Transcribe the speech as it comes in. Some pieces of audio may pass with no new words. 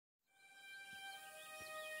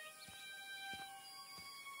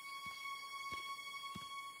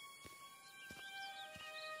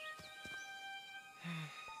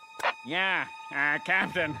Yeah,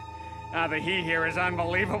 Captain. The heat here is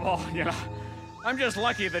unbelievable, you know. I'm just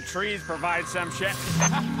lucky the trees provide some shit.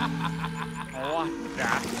 What the?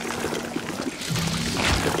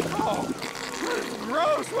 Oh,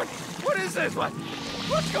 gross! What is this?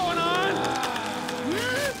 What's going on?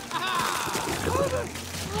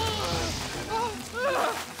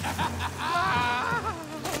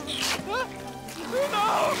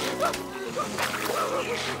 No!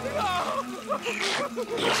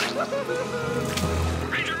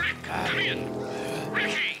 Ranger Rick, come in!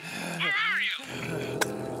 Ricky, where are you?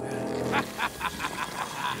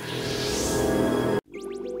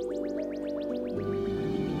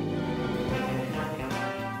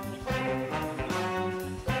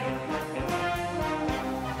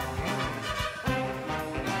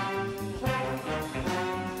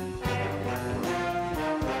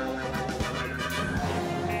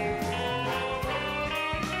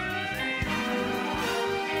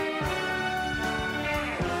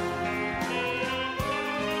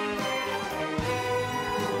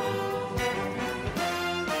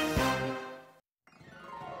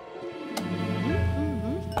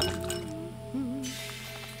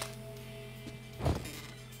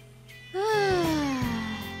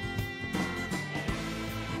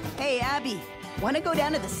 Hey, Abby, want to go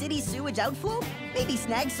down to the city sewage outflow? Maybe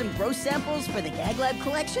snag some gross samples for the Gag Lab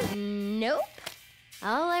collection? Nope.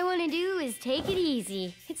 All I want to do is take it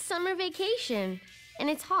easy. It's summer vacation, and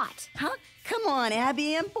it's hot. Huh? Come on,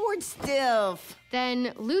 Abby, I'm bored stiff.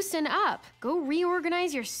 Then loosen up. Go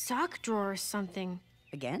reorganize your sock drawer or something.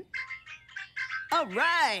 Again? All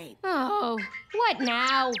right. Oh, what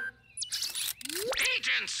now?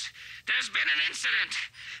 Agents, there's been an incident.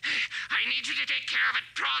 I need you to take care of it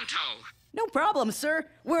pronto. No problem, sir.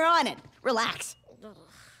 We're on it. Relax. No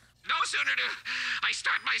sooner do I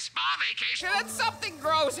start my spa vacation And something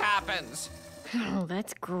gross happens. Oh,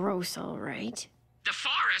 that's gross, all right. the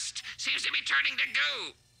forest seems to be turning to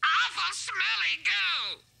goo. Awful smelly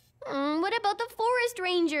goo. What about the forest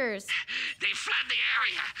rangers? They fled the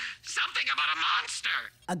area. Something about a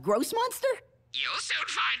monster. A gross monster? You'll soon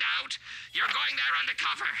find out. You're going there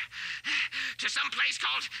undercover. To some place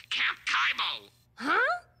called Camp Kaibo.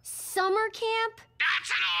 Huh? Summer camp? That's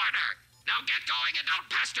an order. Now get going and don't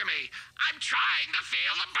pester me. I'm trying to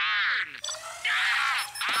feel the burn.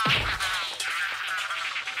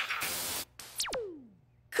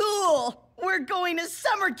 Cool! We're going to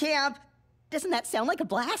summer camp! Doesn't that sound like a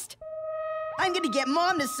blast? I'm gonna get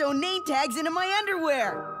Mom to sew name tags into my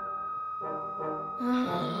underwear!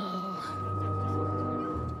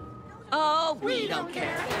 Oh, we don't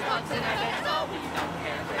care. There's bugs in our heads. Oh, we don't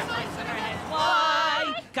care. There's bugs in our heads.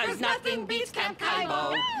 Why? 'Cause nothing beats Camp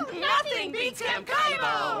Kaibo. Nothing beats Camp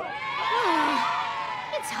Kaibo.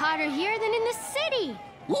 It's hotter here than in the city.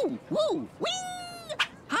 Woo, woo, wing!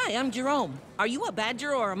 Hi, I'm Jerome. Are you a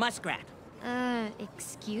badger or a muskrat?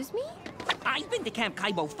 Excuse me? I've been to Camp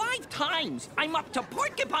Kaibo 5 times. I'm up to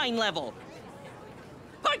porcupine level.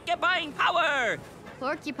 Porcupine power!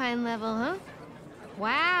 Porcupine level, huh?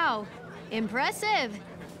 Wow. Impressive.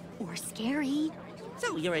 Or scary.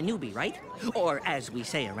 So you're a newbie, right? Or as we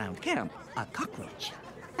say around camp, a cockroach.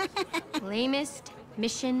 Lamest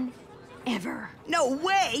mission ever. No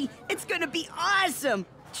way! It's gonna be awesome!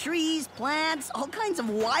 Trees, plants, all kinds of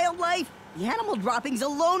wildlife. The animal droppings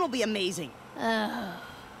alone will be amazing. Ugh.